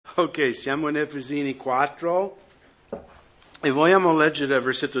Ok, siamo in Efesini 4 e vogliamo leggere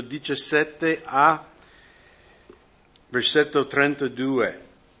versetto 17 a versetto 32.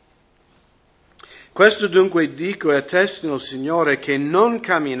 Questo dunque dico e attesto il Signore che non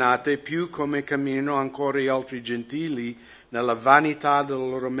camminate più come camminano ancora gli altri gentili nella vanità della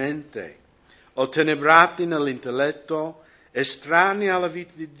loro mente, ottenebrati nell'intelletto, estranei alla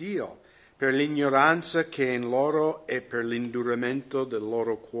vita di Dio, per l'ignoranza che è in loro e per l'induramento del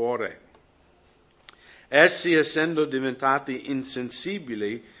loro cuore. Essi, essendo diventati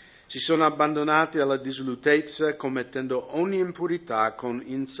insensibili, si sono abbandonati alla disolutezza, commettendo ogni impurità con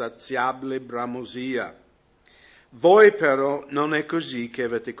insaziabile bramosia. Voi però non è così che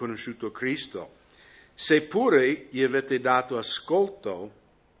avete conosciuto Cristo, seppure gli avete dato ascolto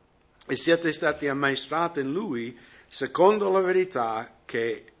e siete stati ammaestrati in Lui, secondo la verità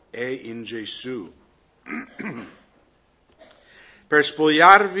che è in Gesù. Per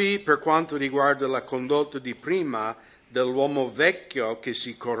spogliarvi per quanto riguarda la condotta di prima dell'uomo vecchio che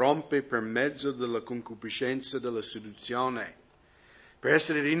si corrompe per mezzo della concupiscenza della seduzione, per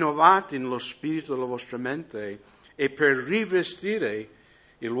essere rinnovati nello spirito della vostra mente e per rivestire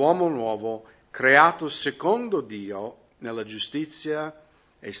l'uomo nuovo creato secondo Dio nella giustizia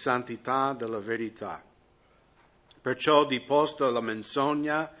e santità della verità. Perciò, di posto alla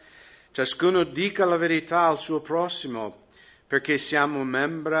menzogna, ciascuno dica la verità al suo prossimo, perché siamo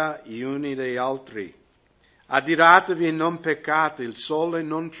membra gli uni degli altri. Adiratevi e non peccate, il sole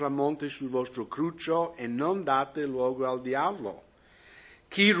non tramonti sul vostro cruccio e non date luogo al diavolo.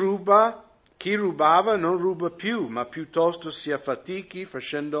 Chi rubava non ruba più, ma piuttosto si affatichi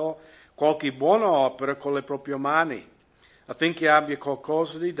facendo qualche buona opera con le proprie mani, affinché abbia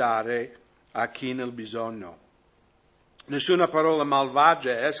qualcosa di dare a chi nel bisogno. Nessuna parola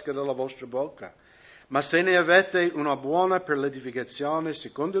malvagia esca dalla vostra bocca, ma se ne avete una buona per l'edificazione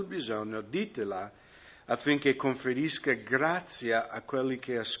secondo il bisogno, ditela, affinché conferisca grazia a quelli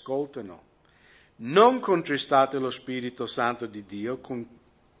che ascoltano. Non contristate lo Spirito Santo di Dio,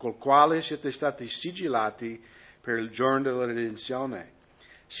 col quale siete stati sigillati per il giorno della redenzione.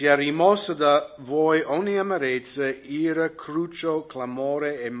 Sia rimossa da voi ogni amarezza, ira, cruccio,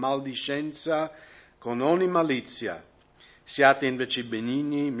 clamore e maldicenza con ogni malizia. Siate invece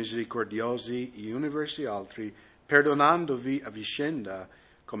benigni, misericordiosi gli uni verso gli altri, perdonandovi a vicenda,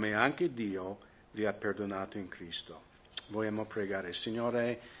 come anche Dio vi ha perdonato in Cristo. Vogliamo pregare.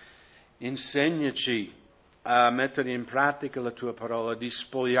 Signore, insegnaci a mettere in pratica la tua parola, di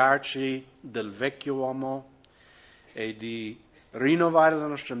spogliarci del vecchio uomo e di rinnovare la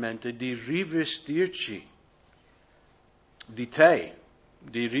nostra mente, di rivestirci di te,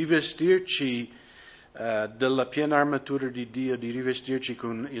 di rivestirci della piena armatura di Dio, di rivestirci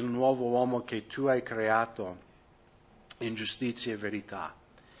con il nuovo uomo che tu hai creato in giustizia e verità.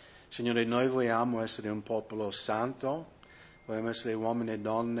 Signore, noi vogliamo essere un popolo santo, vogliamo essere uomini e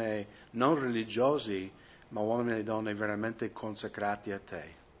donne non religiosi, ma uomini e donne veramente consacrati a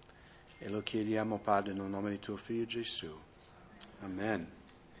te. E lo chiediamo, Padre, nel nome di tuo Figlio Gesù. Amen.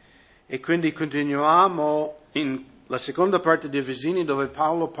 E quindi continuiamo in la seconda parte di Efesini, dove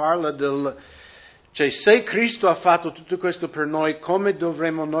Paolo parla cioè, se Cristo ha fatto tutto questo per noi, come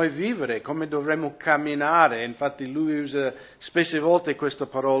dovremmo noi vivere, come dovremmo camminare? Infatti lui usa spesse volte questa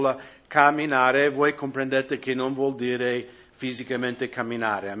parola camminare, voi comprendete che non vuol dire fisicamente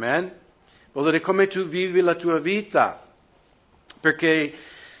camminare, amen? Vuol dire come tu vivi la tua vita, perché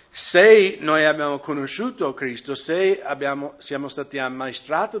se noi abbiamo conosciuto Cristo, se siamo stati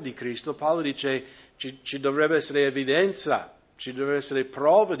ammaestrati di Cristo, Paolo dice ci dovrebbe essere evidenza, ci dovrebbe essere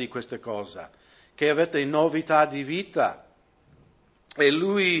prova di questa cosa, che avete novità di vita. E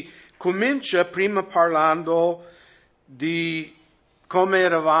lui comincia prima parlando di come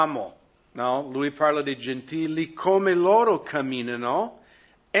eravamo, no? Lui parla dei gentili, come loro camminano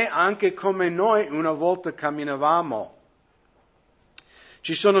e anche come noi una volta camminavamo.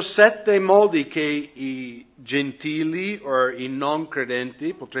 Ci sono 7 modi che i gentili o i non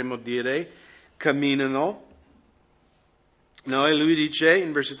credenti, potremmo dire, camminano. No, e lui dice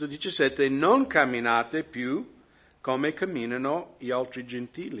in versetto 17, non camminate più come camminano gli altri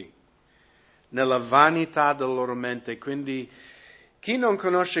gentili, nella vanità della loro mente. Quindi chi non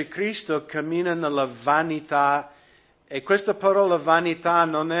conosce Cristo cammina nella vanità, e questa parola vanità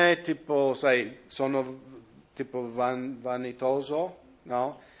non è tipo, sai, sono tipo vanitoso,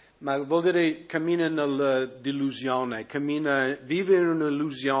 no? Ma vuol dire cammina nella delusione, vive in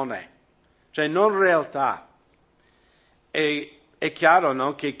un'illusione, cioè non realtà. E è chiaro,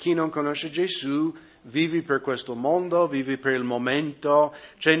 no, che chi non conosce Gesù vive per questo mondo, vive per il momento,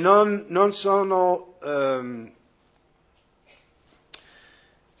 cioè non sono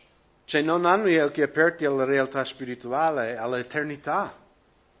Cioè non hanno gli occhi aperti alla realtà spirituale, all'eternità.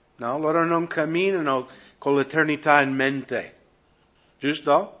 No? Loro non camminano con l'eternità in mente.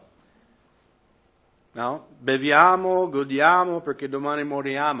 Giusto? No? Beviamo, godiamo perché domani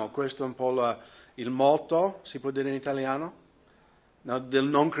moriamo. Questo è un po' il motto, si può dire in italiano, no? Del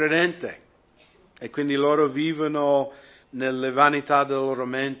non credente. E quindi loro vivono nelle vanità delle loro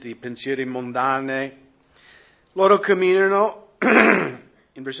menti, pensieri mondani. Loro camminano,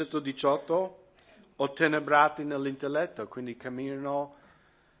 in versetto 18, ottenebrati nell'intelletto, quindi camminano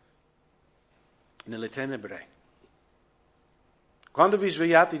nelle tenebre. Quando vi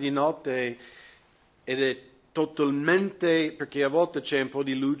svegliate di notte ed è totalmente, perché a volte c'è un po'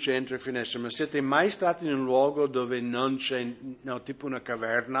 di luce entro le finestre, ma siete mai stati in un luogo dove non c'è, no, tipo una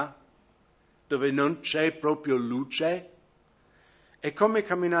caverna, dove non c'è proprio luce? È come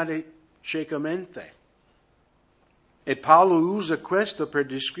camminare ciecamente. E Paolo usa questo per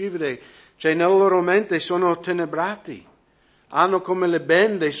descrivere, cioè nella loro mente sono tenebrati, hanno come le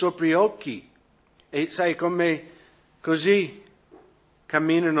bende sopra gli occhi, e sai come così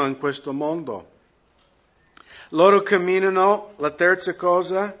camminano in questo mondo. Loro camminano, la terza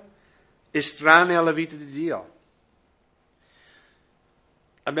cosa, estranei alla vita di Dio.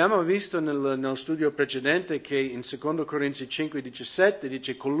 Abbiamo visto nel studio precedente che in 2 Corinzi 5,17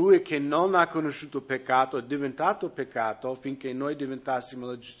 dice colui che non ha conosciuto peccato è diventato peccato finché noi diventassimo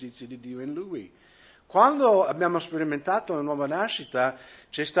la giustizia di Dio in Lui. Quando abbiamo sperimentato la nuova nascita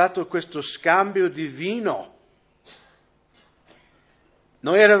c'è stato questo scambio divino.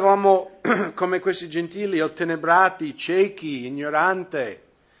 Noi eravamo come questi gentili, ottenebrati, ciechi, ignoranti.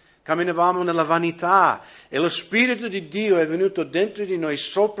 Camminavamo nella vanità e lo Spirito di Dio è venuto dentro di noi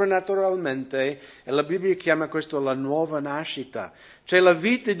soprannaturalmente e la Bibbia chiama questo la nuova nascita. Cioè la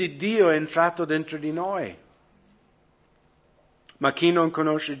vita di Dio è entrata dentro di noi. Ma chi non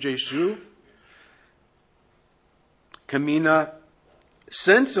conosce Gesù cammina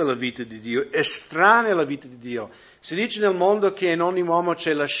senza la vita di Dio, estranea alla vita di Dio. Si dice nel mondo che in ogni uomo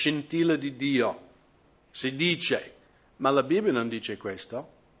c'è la scintilla di Dio. Si dice, ma la Bibbia non dice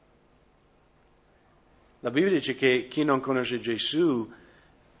questo. La Bibbia dice che chi non conosce Gesù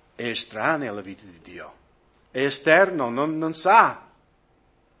è estraneo alla vita di Dio, è esterno, non sa.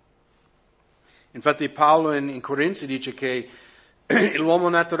 Infatti Paolo in Corinzi dice che l'uomo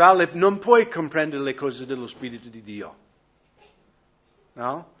naturale non può comprendere le cose dello Spirito di Dio.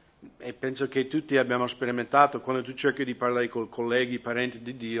 No? E penso che tutti abbiamo sperimentato, quando tu cerchi di parlare con colleghi, parenti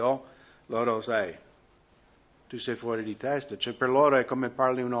di Dio, loro sai, tu sei fuori di testa, cioè per loro è come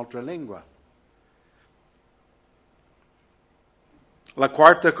parli un'altra lingua. La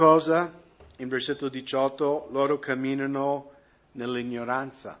quarta cosa, in versetto 18, loro camminano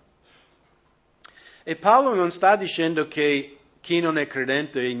nell'ignoranza. E Paolo non sta dicendo che chi non è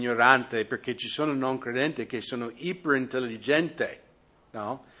credente è ignorante, perché ci sono non credenti che sono iperintelligenti,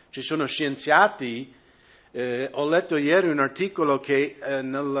 no? Ci sono scienziati, ho letto ieri un articolo che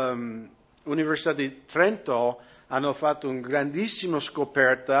nell'Università di Trento hanno fatto una grandissima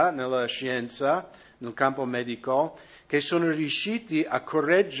scoperta nella scienza, nel campo medico, che sono riusciti a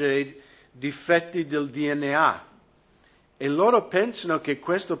correggere difetti del DNA. E loro pensano che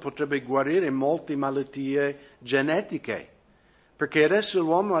questo potrebbe guarire molte malattie genetiche, perché adesso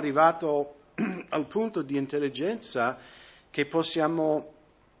l'uomo è arrivato al punto di intelligenza che possiamo,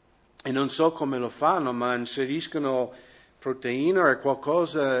 e non so come lo fanno, ma inseriscono proteine o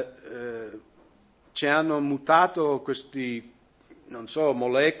qualcosa, ci hanno mutato questi, non so,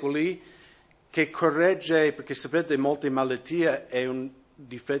 molecole, che corregge, perché sapete molte malattie è un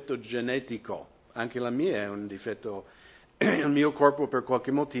difetto genetico, anche la mia è un difetto, il mio corpo per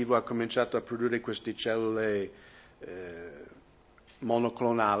qualche motivo ha cominciato a produrre queste cellule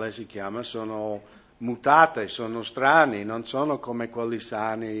monoclonali, si chiama, sono mutate, sono strani, non sono come quelli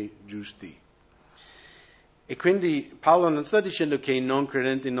sani, giusti. E quindi Paolo non sta dicendo che i non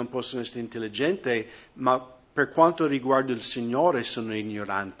credenti non possono essere intelligenti, ma per quanto riguarda il Signore sono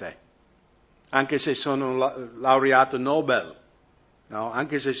ignoranti. Anche se sono laureato Nobel, no?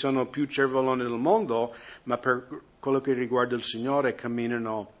 Anche se sono più cervellone del mondo, ma per quello che riguarda il Signore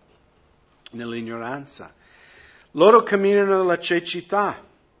camminano nell'ignoranza. Loro camminano nella cecità.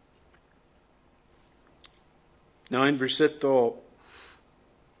 No, in versetto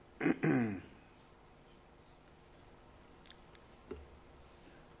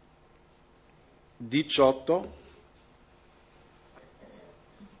 18,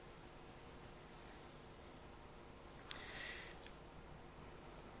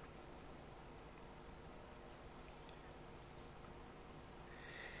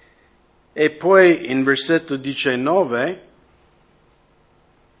 e poi in versetto 19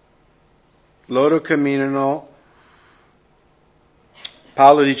 loro camminano.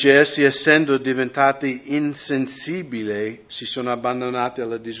 Paolo dice, essi essendo diventati insensibili, si sono abbandonati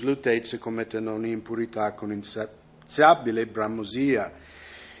alla disolutezza e commettono un'impurità con insaziabile bramosia.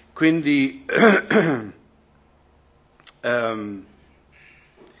 Quindi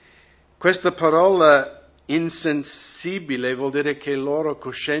questa parola insensibile vuol dire che la loro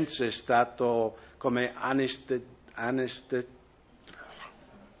coscienza è stato come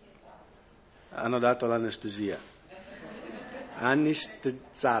hanno dato l'anestesia,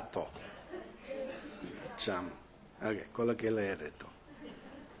 anestetizzato, diciamo, quello che lei ha detto.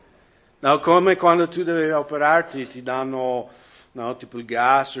 No, come quando tu devi operarti, ti danno, no, tipo il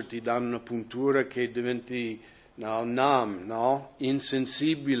gas, o ti danno una puntura che diventi, no, numb, no,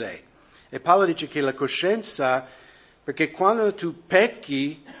 insensibile. E Paolo dice che la coscienza, perché quando tu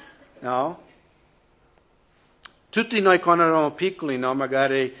pecchi, no, tutti noi quando eravamo piccoli, no,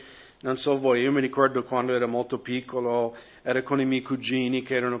 magari, non so voi, io mi ricordo quando ero molto piccolo, ero con i miei cugini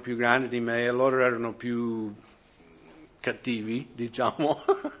che erano più grandi di me, e loro erano più cattivi, diciamo.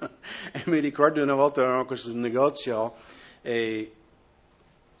 E mi ricordo una volta eravamo in questo negozio e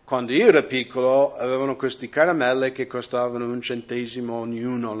quando io ero piccolo avevano queste caramelle che costavano 1 centesimo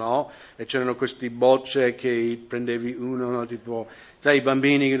ognuno, no? E c'erano queste bocce che prendevi uno, no? Tipo, sai, i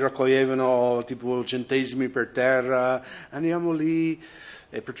bambini raccoglievano tipo centesimi per terra, andiamo lì.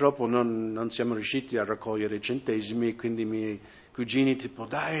 E purtroppo non siamo riusciti a raccogliere i centesimi, quindi i miei cugini tipo,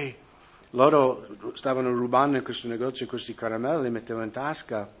 dai, loro stavano rubando in questo negozio questi caramelle, li mettevano in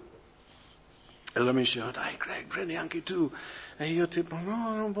tasca. E allora mi dicevano, dai Greg, prendi anche tu. E io tipo,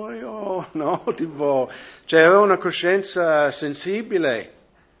 no, non voglio, no, tipo, cioè avevo una coscienza sensibile.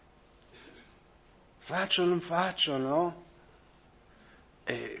 Faccio o non faccio, no?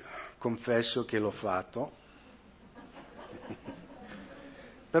 E confesso che l'ho fatto.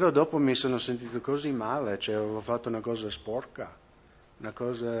 Però dopo mi sono sentito così male, cioè avevo fatto una cosa sporca, una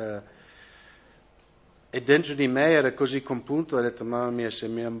cosa... E dentro di me era così compunto, ho detto, mamma mia, se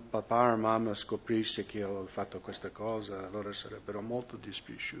mio papà o mamma scoprisse che ho fatto questa cosa, allora sarebbero molto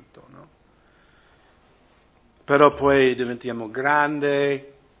dispiaciuto, no? Però poi diventiamo grandi,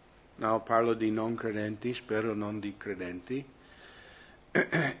 no, parlo di non credenti, spero non di credenti,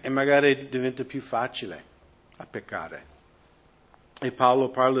 e magari diventa più facile a peccare. E Paolo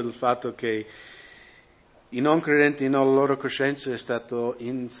parla del fatto che i non credenti, la loro coscienza è stata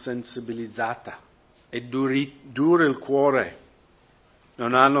insensibilizzata, è duro il cuore,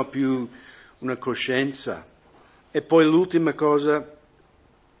 non hanno più una coscienza. E poi l'ultima cosa,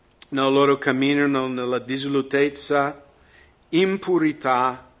 loro camminano nella disolutezza,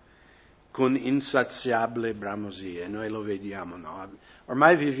 impurità con insaziabile bramosia. Noi lo vediamo, no?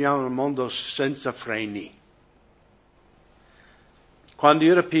 Ormai viviamo in un mondo senza freni. Quando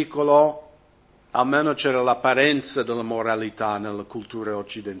io ero piccolo, almeno c'era l'apparenza della moralità nella cultura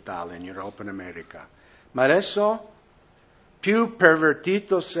occidentale, in Europa e in America. Ma adesso, più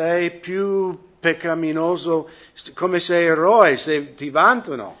pervertito sei, più peccaminoso, come sei eroe, ti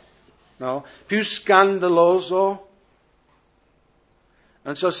vantano, no? Più scandaloso.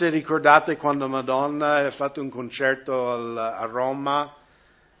 Non so se ricordate quando Madonna ha fatto un concerto a Roma,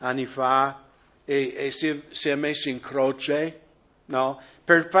 anni fa, e si è messo in croce, no?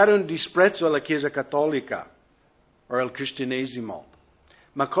 Per fare un disprezzo alla Chiesa Cattolica o al cristianesimo.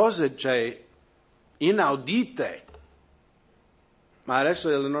 Ma cose, cioè, inaudite. Ma adesso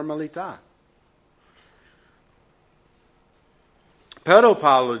è la normalità. Però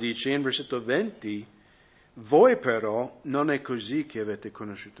Paolo dice in versetto 20, voi però non è così che avete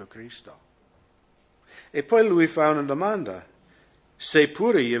conosciuto Cristo. E poi lui fa una domanda,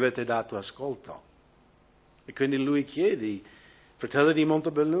 seppure gli avete dato ascolto. E quindi lui chiede, fratelli di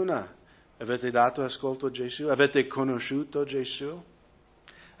Montebelluna, avete dato ascolto a Gesù? Avete conosciuto Gesù?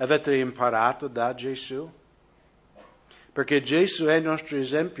 Avete imparato da Gesù? Perché Gesù è il nostro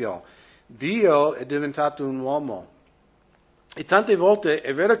esempio. Dio è diventato un uomo. E tante volte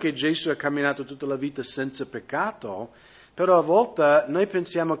è vero che Gesù ha camminato tutta la vita senza peccato, però a volte noi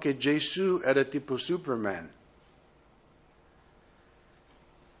pensiamo che Gesù era tipo Superman.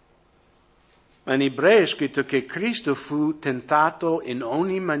 Ma in ebreo è scritto che Cristo fu tentato in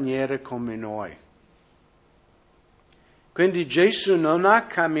ogni maniera come noi. Quindi Gesù non ha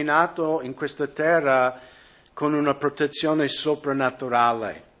camminato in questa terra con una protezione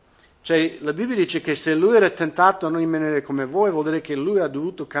soprannaturale. Cioè, la Bibbia dice che se lui era tentato in ogni maniera come voi, vuol dire che lui ha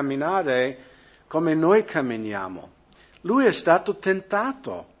dovuto camminare come noi camminiamo. Lui è stato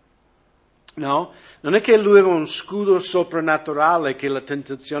tentato, no? Non è che lui aveva un scudo soprannaturale che la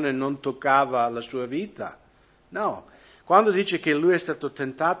tentazione non toccava la sua vita, no. Quando dice che lui è stato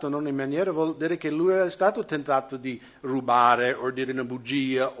tentato non in maniera, vuol dire che lui è stato tentato di rubare o dire una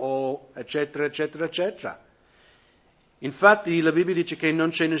bugia o eccetera, eccetera, eccetera. Infatti la Bibbia dice che non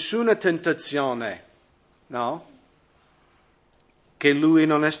c'è nessuna tentazione, no? Che lui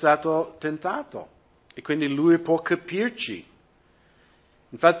non è stato tentato. E quindi lui può capirci.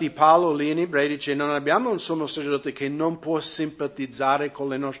 Infatti Paolo lì in Ebrei dice non abbiamo un sommo sacerdote che non può simpatizzare con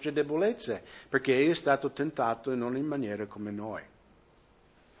le nostre debolezze, perché egli è stato tentato e non in maniera come noi.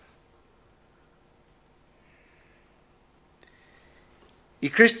 I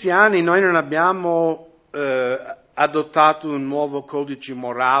cristiani, noi non abbiamo adottato un nuovo codice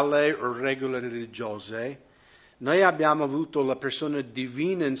morale o regole religiose, noi abbiamo avuto la persona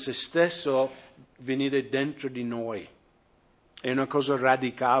divina in se stesso venire dentro di noi. È una cosa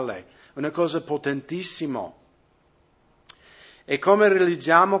radicale, una cosa potentissima. E come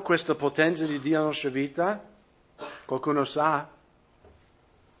realizziamo questa potenza di Dio nella nostra vita? Qualcuno sa?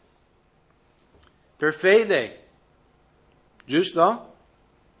 Per fede, giusto?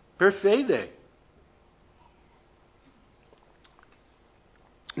 Per fede.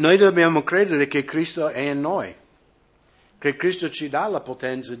 Noi dobbiamo credere che Cristo è in noi, che Cristo ci dà la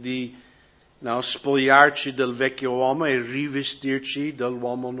potenza di spogliarci del vecchio uomo e rivestirci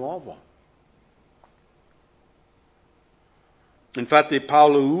dell'uomo nuovo. Infatti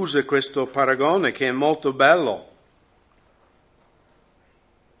Paolo usa questo paragone che è molto bello.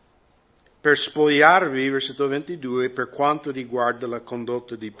 Per spogliarvi, versetto 22, per quanto riguarda la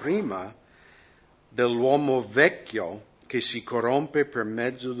condotta di prima dell'uomo vecchio che si corrompe per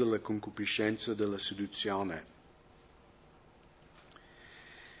mezzo della concupiscenza della seduzione.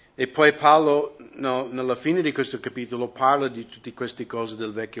 E poi Paolo, nella fine di questo capitolo, parla di tutte queste cose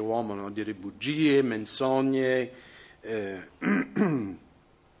del vecchio uomo, dire bugie, menzogne,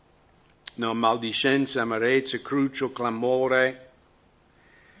 maldicenza, amarezza, cruccio, clamore.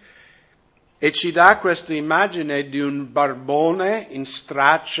 E ci dà questa immagine di un barbone in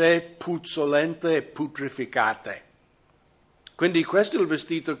stracce puzzolente e putrificate. Quindi questo è il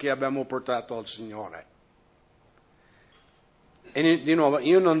vestito che abbiamo portato al Signore. E di nuovo,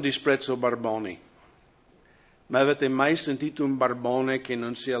 io non disprezzo barboni, ma avete mai sentito un barbone che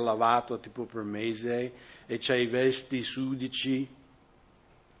non si è lavato tipo per mese e c'ha i vesti sudici,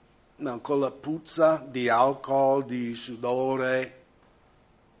 con la puzza di alcol, di sudore?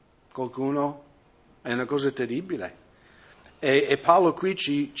 Qualcuno? È una cosa terribile. E Paolo qui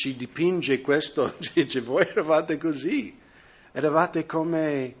ci dipinge questo, dice voi eravate così, eravate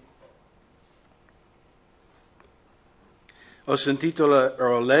come...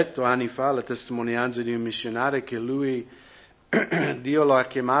 Ho letto anni fa la testimonianza di un missionario che lui, Dio lo ha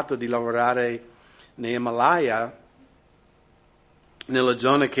chiamato di lavorare nei Himalaya, nella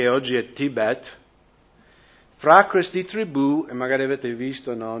zona che oggi è Tibet. Fra questi tribù, e magari avete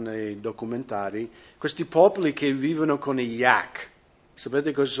visto nei documentari, questi popoli che vivono con i yak.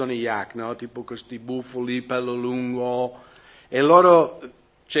 Sapete cosa sono i yak, no? Tipo questi bufali, pelo lungo, e loro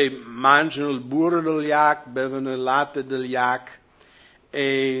mangiano il burro del yak, bevono il latte del yak.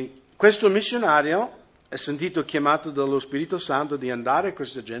 E questo missionario è sentito chiamato dallo Spirito Santo di andare a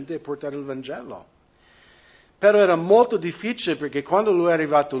questa gente e portare il Vangelo. Però era molto difficile perché quando lui è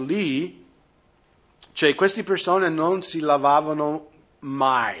arrivato lì, queste persone non si lavavano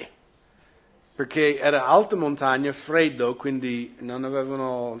mai, perché era alta montagna, freddo, quindi non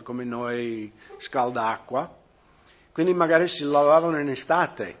avevano come noi scaldacqua, quindi magari si lavavano in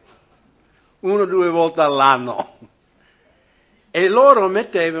estate, 1 o 2 volte all'anno. E loro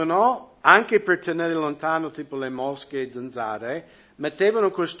mettevano, anche per tenere lontano tipo le mosche e zanzare,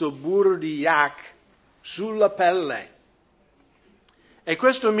 mettevano questo burro di yak sulla pelle. E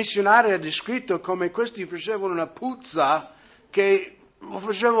questo missionario ha descritto come questi facevano una puzza che lo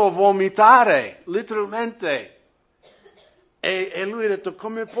faceva vomitare, letteralmente. E lui ha detto,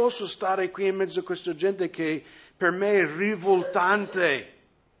 come posso stare qui in mezzo a questa gente che per me è rivoltante?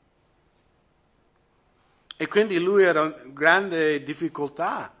 E quindi lui era in grande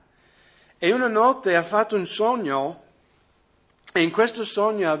difficoltà. E una notte ha fatto un sogno, e in questo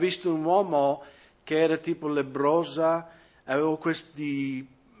sogno ha visto un uomo che era tipo lebbrosa, aveva queste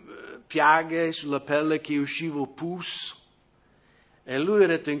piaghe sulla pelle che usciva pus. E lui ha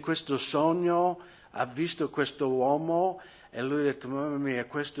detto in questo sogno, ha visto questo uomo, e lui ha detto, mamma mia,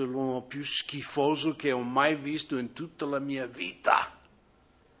 questo è l'uomo più schifoso che ho mai visto in tutta la mia vita.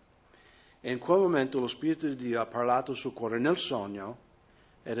 E in quel momento lo Spirito di Dio ha parlato al suo cuore nel sogno,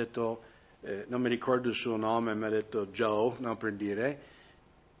 e ha detto, non mi ricordo il suo nome, mi ha detto Joe, non per dire,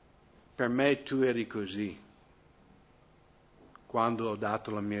 per me tu eri così quando ho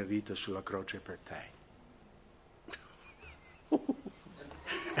dato la mia vita sulla croce per te.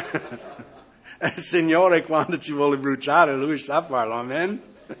 Il Signore quando ci vuole bruciare, Lui sa farlo, amen?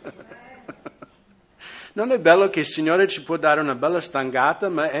 Non è bello che il Signore ci può dare una bella stangata,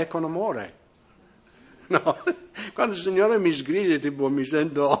 ma è con amore. No? Quando il Signore mi sgrida, tipo mi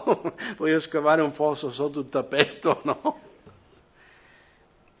sento, voglio scavare un fosso sotto il tappeto, no?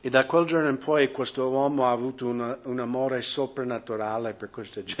 E da quel giorno in poi questo uomo ha avuto un amore soprannaturale per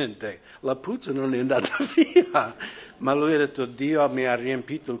questa gente. La puzza non è andata via, ma lui ha detto: Dio mi ha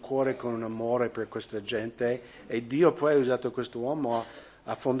riempito il cuore con un amore per questa gente, e Dio poi ha usato questo uomo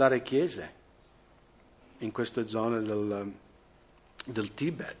a fondare chiese in queste zone del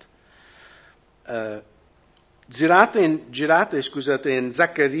Tibet. Girate in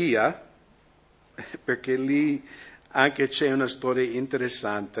Zaccaria, perché lì anche c'è una storia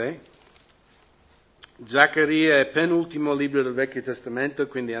interessante. Zaccaria è il penultimo libro del Vecchio Testamento,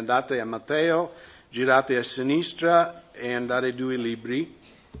 quindi andate a Matteo, girate a sinistra e andate 2 libri.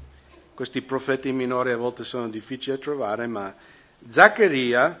 Questi profeti minori a volte sono difficili da trovare, ma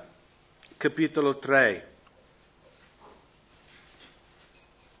Zaccaria, capitolo 3.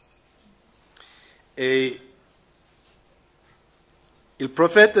 E il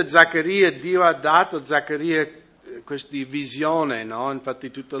profeta Zaccaria, Dio ha dato a Zaccaria questa visione, no?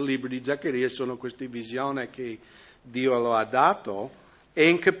 Infatti tutto il libro di Zaccaria sono queste visioni che Dio lo ha dato. E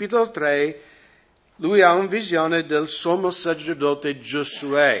in capitolo 3 lui ha una visione del sommo sacerdote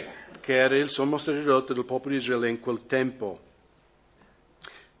Giosuè, che era il sommo sacerdote del popolo di Israele in quel tempo.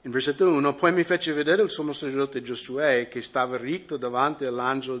 In versetto 1, poi mi fece vedere il sommo sacerdote Giosuè che stava ritto davanti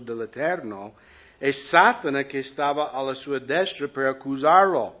all'angelo dell'Eterno, e Satana che stava alla sua destra per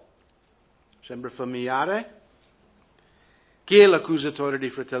accusarlo. Sembra familiare? Chi è l'accusatore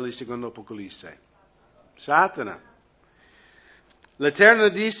dei fratelli secondo Apocalisse? Satana. L'Eterno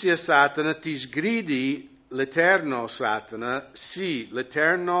disse a Satana: ti sgridi l'Eterno, Satana? Sì,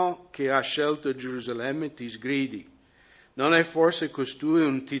 l'Eterno che ha scelto Gerusalemme ti sgridi. Non è forse costui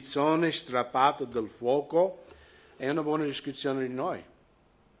un tizzone strappato dal fuoco? È una buona descrizione di noi,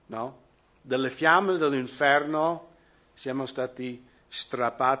 no? Dalle fiamme dell'inferno siamo stati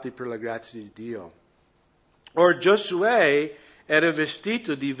strappati per la grazia di Dio. Or Giosuè era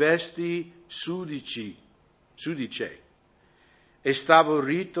vestito di vesti sudice e stava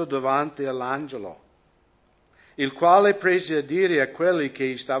ritto davanti all'angelo, il quale prese a dire a quelli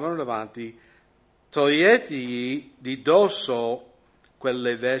che stavano davanti: toglietegli di dosso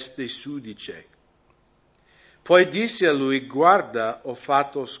quelle vesti sudice. Poi disse a lui: guarda, ho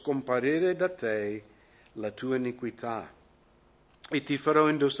fatto scomparire da te la tua iniquità e ti farò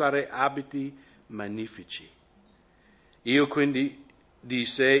indossare abiti magnifici. Io quindi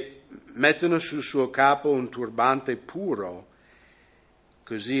disse: mettono sul suo capo un turbante puro.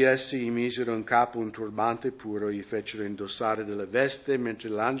 Così essi gli misero in capo un turbante puro e gli fecero indossare delle vesti, mentre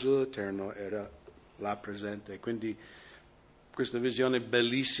l'angelo dell'Eterno era là presente. Quindi questa visione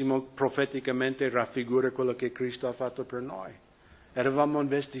bellissima, profeticamente raffigura quello che Cristo ha fatto per noi. Eravamo in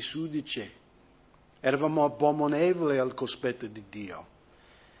vesti sudice, eravamo abominevoli al cospetto di Dio.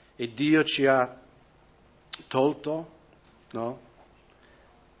 E Dio ci ha tolto, no?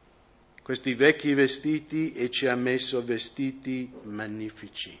 Questi vecchi vestiti e ci ha messo vestiti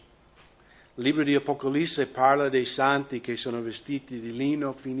magnifici. Il libro di Apocalisse parla dei santi che sono vestiti di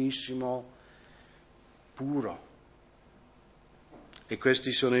lino finissimo, puro. E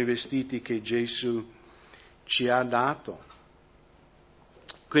questi sono i vestiti che Gesù ci ha dato.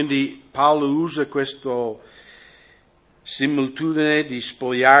 Quindi Paolo usa questa similitudine di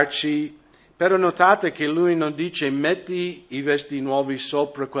spogliarci, però notate che lui non dice metti i vesti nuovi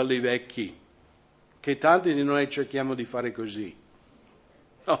sopra quelli vecchi, che tanti di noi cerchiamo di fare così.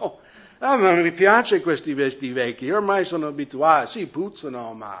 No, ma mi piace questi vesti vecchi, ormai sono abituato, sì,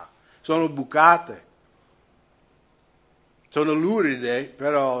 puzzano, ma sono bucate. Sono luride,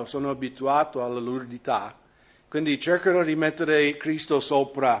 però sono abituato alla luridità. Quindi cercano di mettere Cristo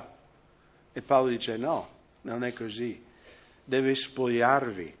sopra. E Paolo dice no, non è così. Deve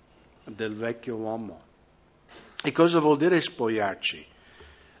spogliarvi del vecchio uomo. E cosa vuol dire spogliarci?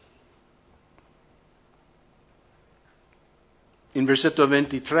 In versetto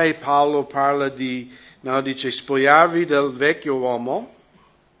 23 Paolo parla dice spogliarvi del vecchio uomo.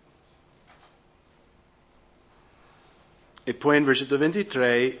 E poi in versetto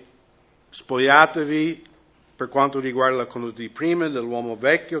 23, spogliatevi per quanto riguarda la condotta di prima dell'uomo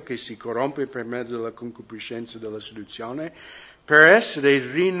vecchio che si corrompe per mezzo della concupiscenza e della seduzione, per essere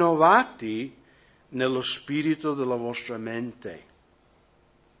rinnovati nello spirito della vostra mente.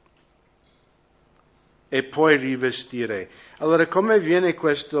 E poi rivestire. Allora, come viene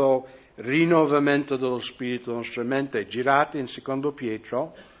questa rinnovamento dello spirito della nostra mente. Girate in secondo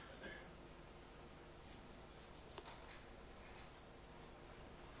Pietro.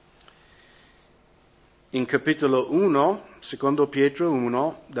 In capitolo 1, secondo Pietro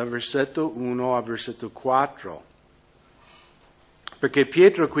 1, dal versetto 1 al versetto 4. Perché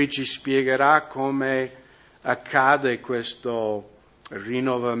Pietro qui ci spiegherà come accade questo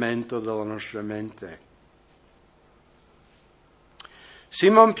rinnovamento della nostra mente.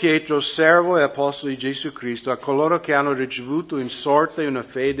 Simon Pietro, servo e apostolo di Gesù Cristo, a coloro che hanno ricevuto in sorte una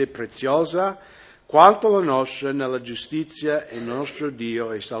fede preziosa, quanto la nostra nella giustizia e nostro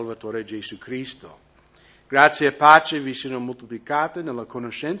Dio e Salvatore Gesù Cristo. Grazie e pace vi siano moltiplicate nella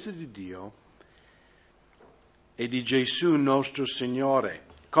conoscenza di Dio e di Gesù nostro Signore.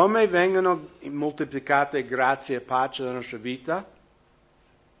 Come vengono moltiplicate grazie e pace nella nostra vita?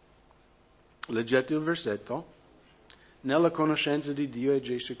 Leggete il versetto. Nella conoscenza di Dio e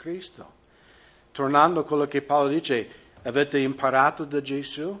Gesù Cristo. Tornando a quello che Paolo dice, avete imparato da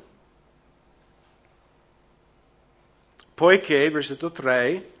Gesù? Poiché, versetto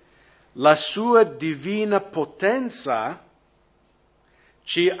 3, la sua divina potenza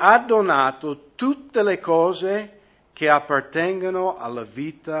ci ha donato tutte le cose che appartengono alla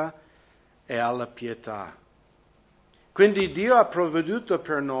vita e alla pietà. Quindi Dio ha provveduto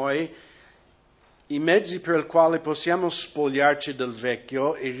per noi i mezzi per i quali possiamo spogliarci del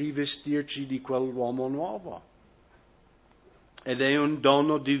vecchio e rivestirci di quell'uomo nuovo. Ed è un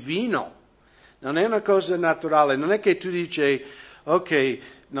dono divino. Non è una cosa naturale. Non è che tu dici, ok,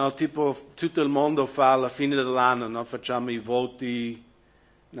 no, tipo tutto il mondo fa alla fine dell'anno, no, facciamo i voti,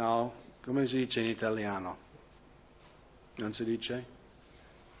 no, come si dice in italiano? Non si dice?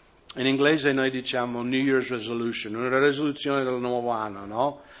 In inglese noi diciamo New Year's Resolution, una risoluzione del nuovo anno,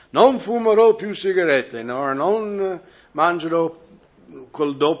 no? Non fumerò più sigarette, no? Non mangerò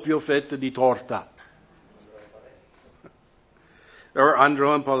quel doppio fetta di torta. O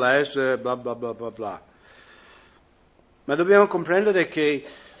andrò in palestra, bla bla bla bla bla. Ma dobbiamo comprendere che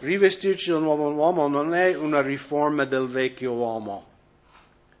rivestirci del nuovo uomo non è una riforma del vecchio uomo.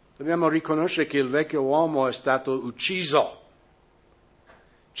 Dobbiamo riconoscere che il vecchio uomo è stato ucciso.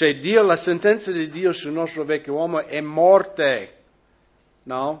 Cioè Dio, la sentenza di Dio sul nostro vecchio uomo è morte,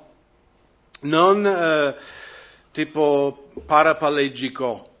 no? Non tipo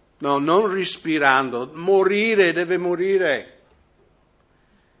paraplegico, no, non respirando, morire, deve morire.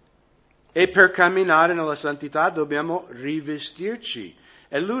 E per camminare nella santità dobbiamo rivestirci.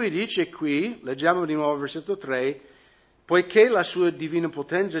 E lui dice qui, leggiamo di nuovo il versetto 3, poiché la sua divina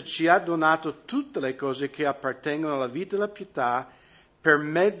potenza ci ha donato tutte le cose che appartengono alla vita e alla pietà, per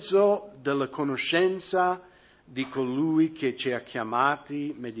mezzo della conoscenza di colui che ci ha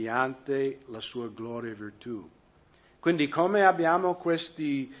chiamati mediante la sua gloria e virtù. Quindi come abbiamo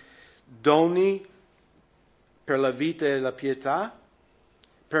questi doni per la vita e la pietà?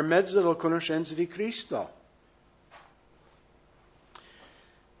 Per mezzo della conoscenza di Cristo.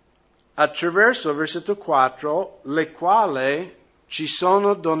 Attraverso il versetto 4, le quali ci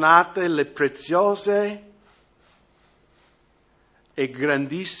sono donate le preziose e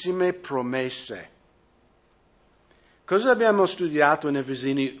grandissime promesse. Cosa abbiamo studiato in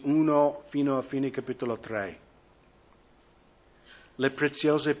Efesini 1 fino a fine capitolo 3? Le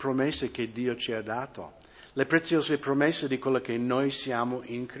preziose promesse che Dio ci ha dato. Le preziose promesse di quello che noi siamo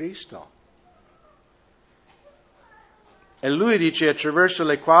in Cristo. E lui dice attraverso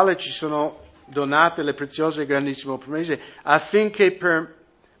le quali ci sono donate le preziose e grandissime promesse, affinché per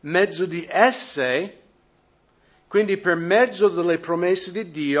mezzo di esse, quindi per mezzo delle promesse di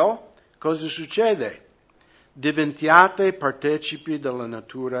Dio, cosa succede? Diventiate partecipi della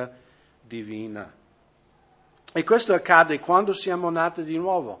natura divina. E questo accade quando siamo nati di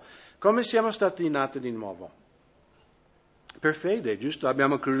nuovo. Come siamo stati nati di nuovo? Per fede, giusto?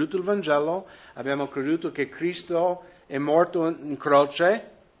 Abbiamo creduto il Vangelo, abbiamo creduto che Cristo è morto in croce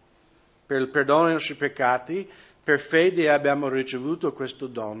per il perdono dei nostri peccati, per fede abbiamo ricevuto questo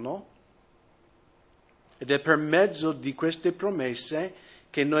dono ed è per mezzo di queste promesse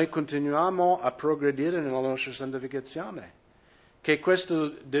che noi continuiamo a progredire nella nostra santificazione, che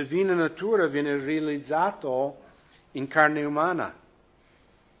questa divina natura viene realizzato in carne umana.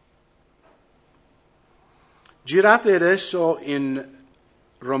 Girate adesso in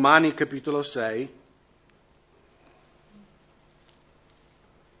Romani capitolo 6.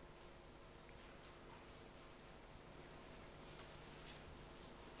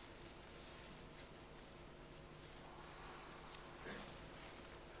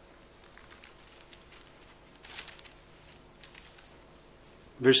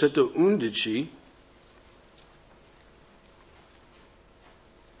 Versetto 11.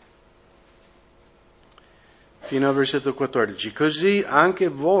 fino al versetto 14. Così anche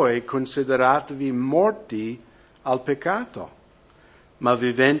voi consideratevi morti al peccato, ma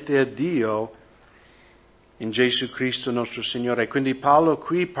viventi a Dio in Gesù Cristo nostro Signore. Quindi Paolo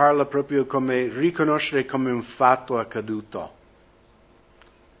qui parla proprio come riconoscere come un fatto accaduto.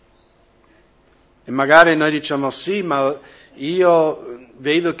 E magari noi diciamo sì, ma io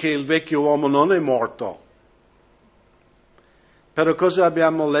vedo che il vecchio uomo non è morto. Però cosa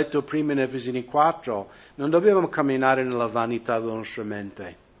abbiamo letto prima in Efesini 4? Non dobbiamo camminare nella vanità della nostra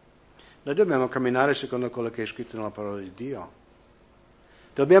mente. Noi dobbiamo camminare secondo quello che è scritto nella parola di Dio.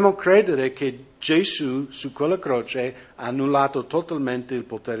 Dobbiamo credere che Gesù su quella croce ha annullato totalmente il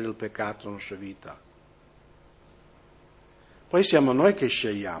potere del peccato nella nostra vita. Poi siamo noi che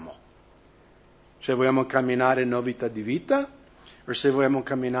scegliamo. Se vogliamo camminare in novità di vita o se vogliamo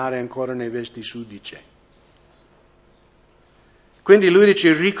camminare ancora nei vesti sudici. Quindi lui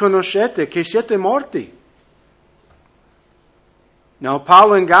dice, riconoscete che siete morti. No,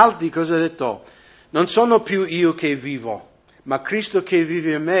 Paolo in Galati cosa ha detto? Non sono più io che vivo, ma Cristo che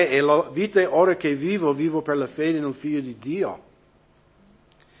vive in me, e la vita ora che vivo per la fede nel Figlio di Dio.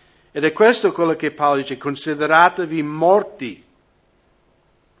 Ed è questo quello che Paolo dice, consideratevi morti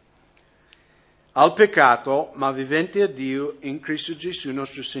al peccato, ma viventi a Dio in Cristo Gesù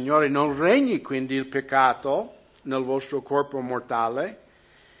nostro Signore. Non regni quindi il peccato nel vostro corpo mortale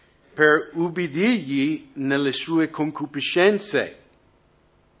per ubbidirgli nelle sue concupiscenze.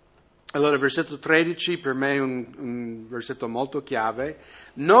 Allora, versetto 13 per me è un versetto molto chiave.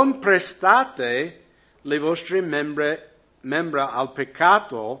 Non prestate le vostre membra al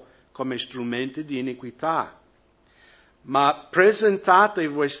peccato come strumenti di iniquità, ma presentate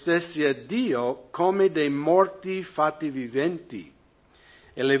voi stessi a Dio come dei morti fatti viventi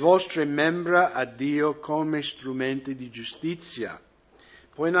e le vostre membra a Dio come strumenti di giustizia.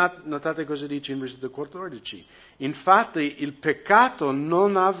 Poi notate cosa dice in versetto 14. Infatti il peccato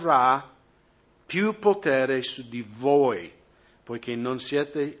non avrà più potere su di voi, poiché non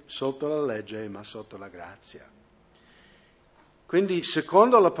siete sotto la legge, ma sotto la grazia. Quindi,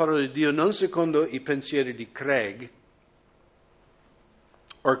 secondo la parola di Dio, non secondo i pensieri di Craig,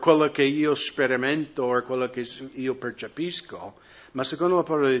 o quello che io sperimento, o quello che io percepisco, ma secondo la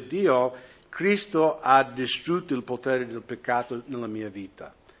parola di Dio, Cristo ha distrutto il potere del peccato nella mia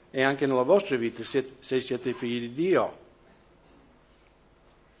vita e anche nella vostra vita se siete figli di Dio.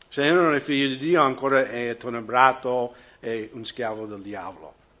 Se uno non è figlio di Dio ancora è tenebrato, è un schiavo del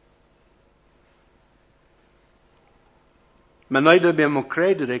diavolo. Ma noi dobbiamo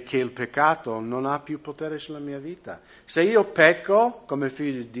credere che il peccato non ha più potere sulla mia vita. Se io pecco come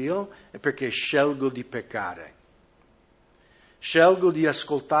figlio di Dio è perché scelgo di peccare. Scelgo di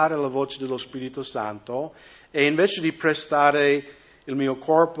ascoltare la voce dello Spirito Santo e invece di prestare il mio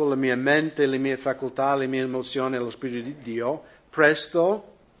corpo, la mia mente, le mie facoltà, le mie emozioni allo Spirito di Dio,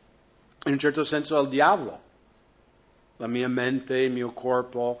 presto in un certo senso al diavolo. La mia mente, il mio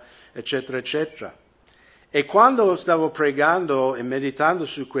corpo, eccetera, eccetera. E quando stavo pregando e meditando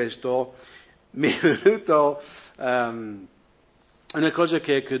su questo, mi è venuto una cosa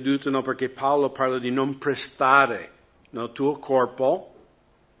che è accaduta, no? Perché Paolo parla di non prestare il tuo corpo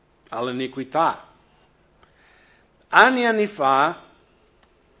all'iniquità. Anni fa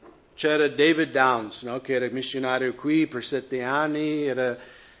c'era David Downs, no? Che era missionario qui per 7 anni, era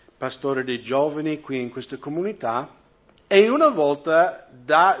pastore dei giovani qui in questa comunità. E una volta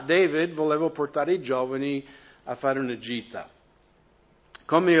David voleva portare i giovani a fare una gita.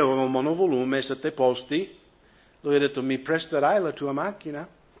 Come io avevo un monovolume, 7 posti, lui ha detto, mi presterai la tua macchina?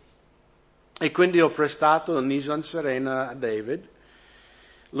 E quindi ho prestato la Nissan Serena a David.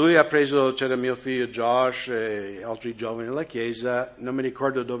 Lui ha preso, c'era mio figlio Josh e altri giovani nella chiesa, non mi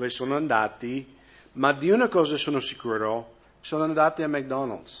ricordo dove sono andati, ma di una cosa sono sicuro, sono andati a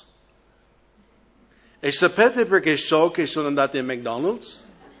McDonald's. E sapete perché so che sono andati a McDonald's?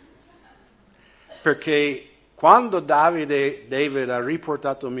 Perché quando David ha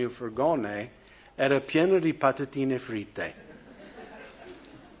riportato il mio furgone, era pieno di patatine fritte.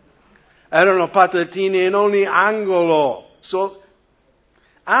 Erano patatine in ogni angolo.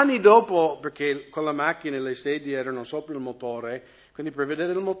 Anni dopo, perché con la macchina le sedie erano sopra il motore, quindi per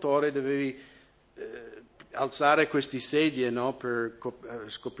vedere il motore dovevi alzare queste sedie, no, per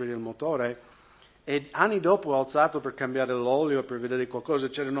scoprire il motore. E anni dopo ho alzato per cambiare l'olio, per vedere qualcosa,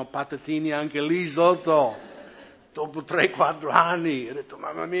 c'erano patatini anche lì sotto. Dopo 3-4 anni ho detto,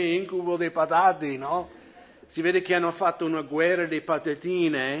 mamma mia, incubo dei patati, no? Si vede che hanno fatto una guerra dei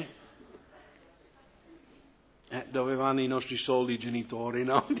patatine. Dove vanno i nostri soldi genitori,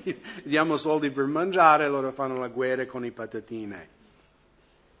 no? Diamo soldi per mangiare, loro fanno la guerra con i patatine.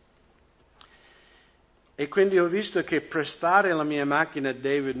 E quindi ho visto che prestare la mia macchina a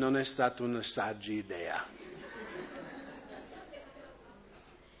David non è stata una saggia idea.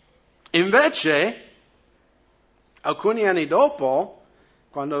 Invece, alcuni anni dopo,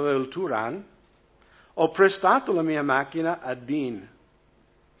 quando avevo il Touran, ho prestato la mia macchina a Dean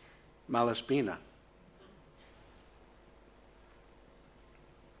Malaspina.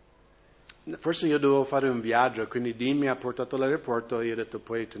 Forse io dovevo fare un viaggio, quindi Dean mi ha portato all'aeroporto e io ho detto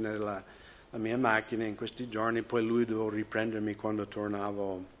puoi tenere la mia macchina in questi giorni, poi lui dovevo riprendermi quando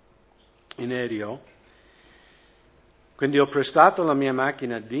tornavo in aereo. Quindi ho prestato la mia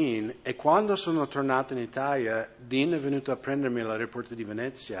macchina a Dean e quando sono tornato in Italia, Dean è venuto a prendermi all'aeroporto di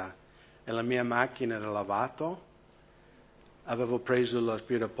Venezia e la mia macchina era lavata, avevo preso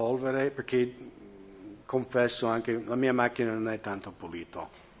l'aspirapolvere perché, confesso anche, la mia macchina non è tanto pulita.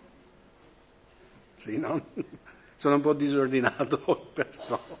 Sì, no? Sono un po' disordinato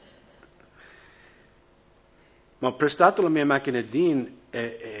questo. Ma ho prestato la mia macchina a Dean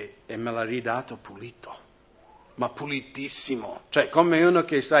e me l'ha ridato pulito, ma pulitissimo. Cioè, come uno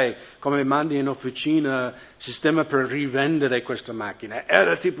che, sai, come mandi in officina sistema per rivendere questa macchina.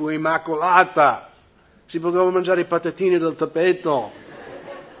 Era tipo immacolata. Si poteva mangiare i patatini del tappeto.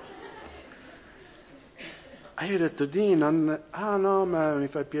 E io ho detto, Dean, no, ma mi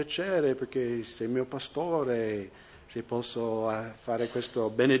fa piacere perché sei mio pastore, se posso fare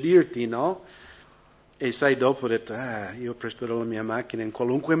questo, benedirti, no? E sai, dopo ho detto, io presterò la mia macchina in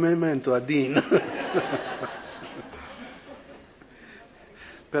qualunque momento a Dean.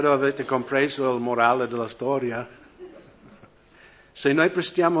 Però avete compreso il morale della storia? Se noi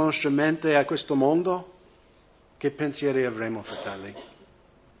prestiamo la nostra mente a questo mondo, che pensieri avremo, fratelli?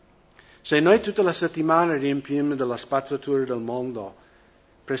 Se noi tutta la settimana riempiamo della spazzatura del mondo,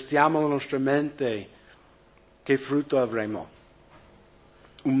 prestiamo la nostra mente, che frutto avremo?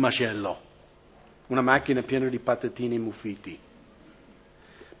 Un macello, una macchina piena di patatini muffiti.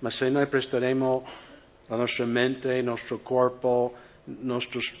 Ma se noi presteremo la nostra mente, il nostro corpo, la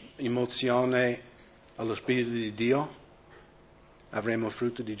nostra emozione allo Spirito di Dio, avremo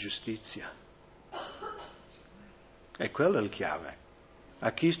frutto di giustizia. E quello è il chiave.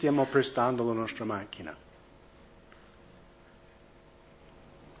 A chi stiamo prestando la nostra macchina?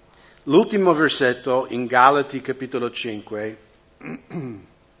 L'ultimo versetto in Galati capitolo 5.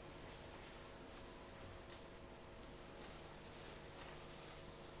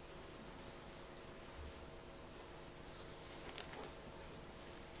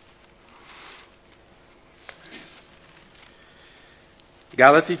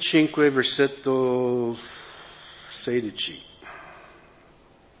 Galati 5, versetto 16.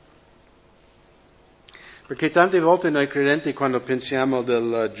 Perché tante volte noi credenti, quando pensiamo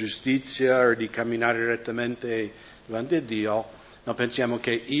della giustizia o di camminare rettamente davanti a Dio, noi pensiamo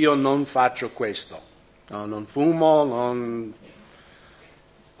che io non faccio questo. No, non fumo, non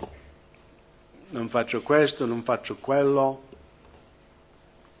faccio questo, non faccio quello.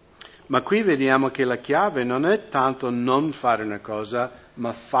 Ma qui vediamo che la chiave non è tanto non fare una cosa,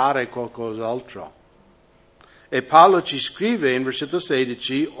 ma fare qualcos'altro. E Paolo ci scrive in versetto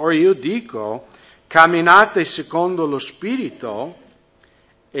 16, ora io dico, camminate secondo lo Spirito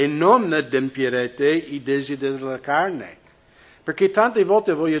e non adempierete i desideri della carne. Perché tante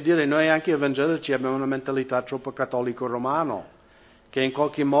volte, voglio dire, noi anche evangelici abbiamo una mentalità troppo cattolico-romano, che in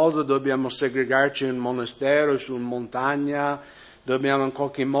qualche modo dobbiamo segregarci in un monastero, su una montagna, dobbiamo in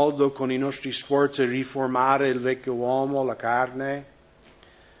qualche modo con i nostri sforzi riformare il vecchio uomo, la carne.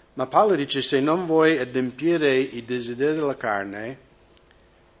 Ma Paolo dice, se non vuoi adempiere i desideri della carne,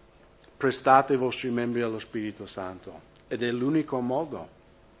 prestate i vostri membri allo Spirito Santo. Ed è l'unico modo.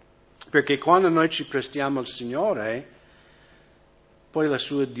 Perché quando noi ci prestiamo al Signore, poi la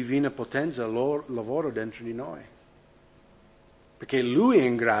sua divina potenza lavora dentro di noi. Perché Lui è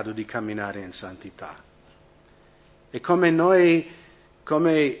in grado di camminare in santità. E come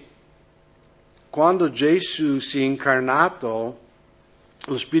quando Gesù si è incarnato,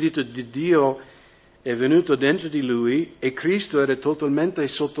 lo Spirito di Dio è venuto dentro di Lui e Cristo era totalmente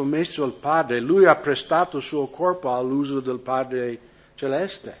sottomesso al Padre. Lui ha prestato il suo corpo all'uso del Padre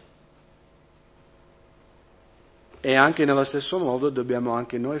Celeste. E anche nello stesso modo dobbiamo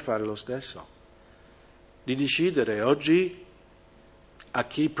anche noi fare lo stesso. Di decidere oggi a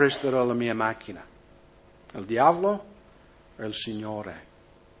chi presterò la mia macchina. Al diavolo o al Signore?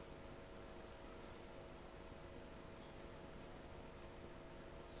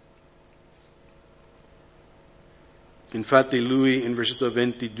 Infatti lui in versetto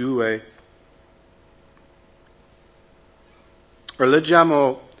 22,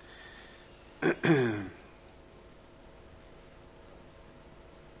 leggiamo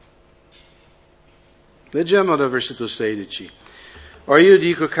Leggiamo dal versetto 16. Ora io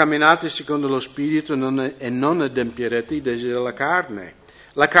dico, camminate secondo lo Spirito e non adempierete i desideri della carne.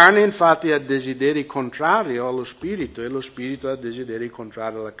 La carne infatti ha desideri contrari allo Spirito e lo Spirito ha desideri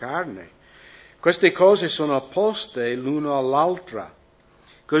contrari alla carne. Queste cose sono opposte l'uno all'altra,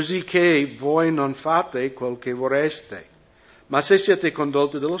 così che voi non fate quel che vorreste. Ma se siete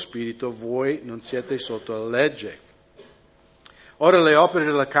condotti dallo Spirito, voi non siete sotto la legge. Ora le opere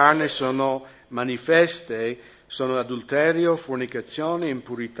della carne sono manifeste, sono adulterio, fornicazione,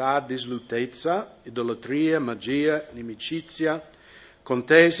 impurità, dislutezza, idolatria, magia, inimicizia,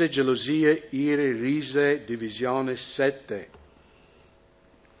 contese, gelosie, ire, rise, divisione, sette,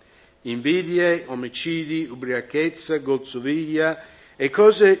 invidie, omicidi, ubriachezza, golzoviglia e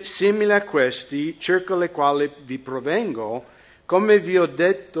cose simili a questi, circa le quali vi provengo, come vi ho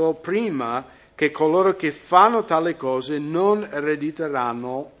detto prima, che coloro che fanno tali cose non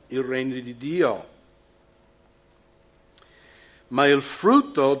erediteranno il regno di Dio. Ma il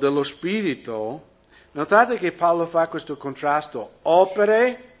frutto dello Spirito, notate che Paolo fa questo contrasto,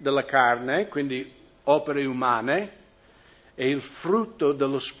 opere della carne, quindi opere umane, e il frutto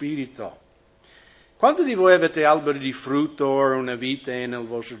dello Spirito. Quanti di voi avete alberi di frutto o una vite nel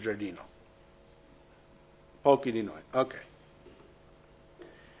vostro giardino? Pochi di noi, ok.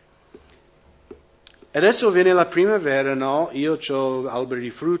 Adesso viene la primavera, no? Io ho alberi di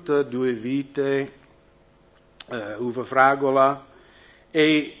frutta, 2 vite, uva fragola,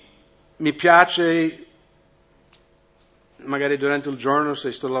 e mi piace, magari durante il giorno,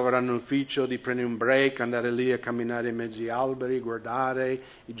 se sto lavorando in ufficio, di prendere un break, andare lì a camminare in mezzo agli alberi, guardare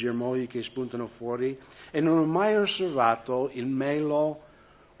i germogli che spuntano fuori, e non ho mai osservato il melo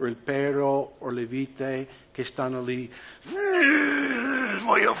o il pero o le vite che stanno lì,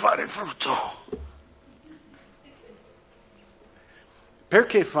 voglio fare frutto.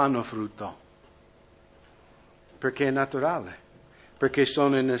 Perché fanno frutto? Perché è naturale, perché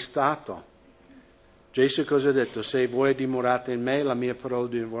sono in stato. Gesù cosa ha detto? Se voi dimorate in me, la mia parola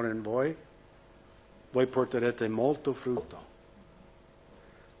dimora in voi, voi porterete molto frutto.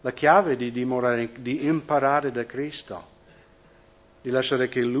 La chiave di dimorare, di imparare da Cristo, di lasciare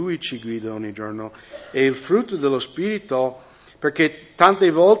che Lui ci guida ogni giorno. E il frutto dello Spirito, perché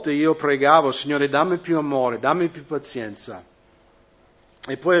tante volte io pregavo, Signore, dammi più amore, dammi più pazienza.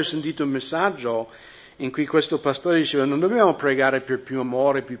 E poi ho sentito un messaggio in cui questo pastore diceva non dobbiamo pregare per più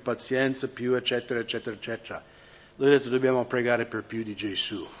amore, più pazienza, più eccetera, eccetera, eccetera. Lui ha detto dobbiamo pregare per più di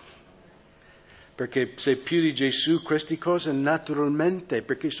Gesù. Perché se più di Gesù, queste cose naturalmente,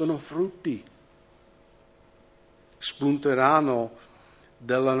 perché sono frutti, spunteranno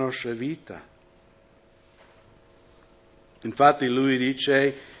dalla nostra vita. Infatti lui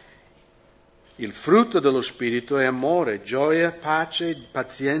dice il frutto dello Spirito è amore, gioia, pace,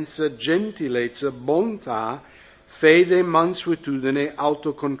 pazienza, gentilezza, bontà, fede, mansuetudine,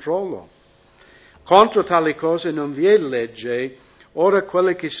 autocontrollo. Contro tali cose non vi è legge. Ora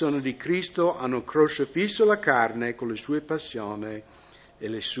quelle che sono di Cristo hanno crocifisso la carne con le sue passioni e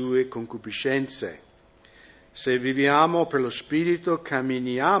le sue concupiscenze. Se viviamo per lo Spirito,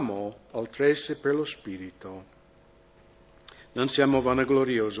 camminiamo altresì per lo Spirito. Non siamo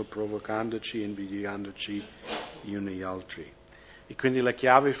vanagloriosi, provocandoci, invidiandoci gli uni gli altri. E quindi la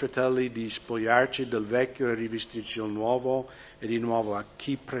chiave, fratelli, di spogliarci del vecchio e rivestirci il nuovo è di nuovo a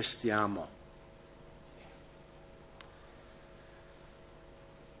chi prestiamo.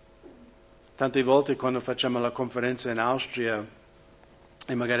 Tante volte quando facciamo la conferenza in Austria,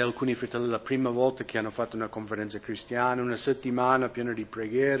 e magari alcuni fratelli la prima volta che hanno fatto una conferenza cristiana, una settimana piena di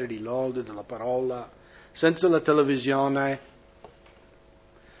preghiere, di lode, della parola, senza la televisione,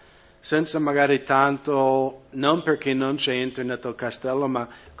 senza magari tanto, non perché non c'è internet al castello, ma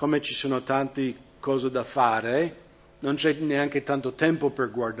come ci sono tante cose da fare, non c'è neanche tanto tempo per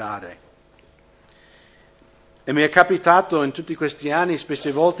guardare. E mi è capitato in tutti questi anni,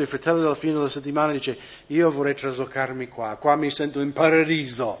 spesse volte il fratello alla fine della settimana dice io vorrei traslocarmi qua mi sento in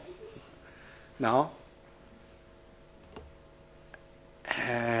paradiso, no?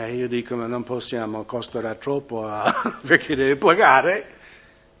 Io dico ma non possiamo, costerà troppo perché deve pagare.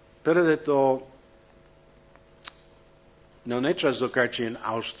 Però ho detto, non è traslocarci in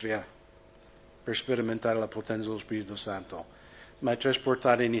Austria per sperimentare la potenza dello Spirito Santo, ma è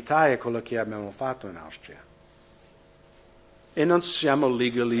trasportare in Italia quello che abbiamo fatto in Austria. E non siamo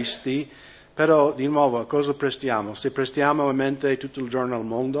legalisti, però di nuovo cosa prestiamo? Se prestiamo la mente tutto il giorno al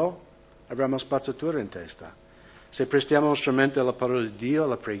mondo, avremo spazzatura in testa. Se prestiamo lo strumento alla parola di Dio,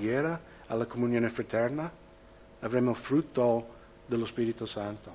 alla preghiera, alla comunione fraterna, avremo frutto dello Spirito Santo.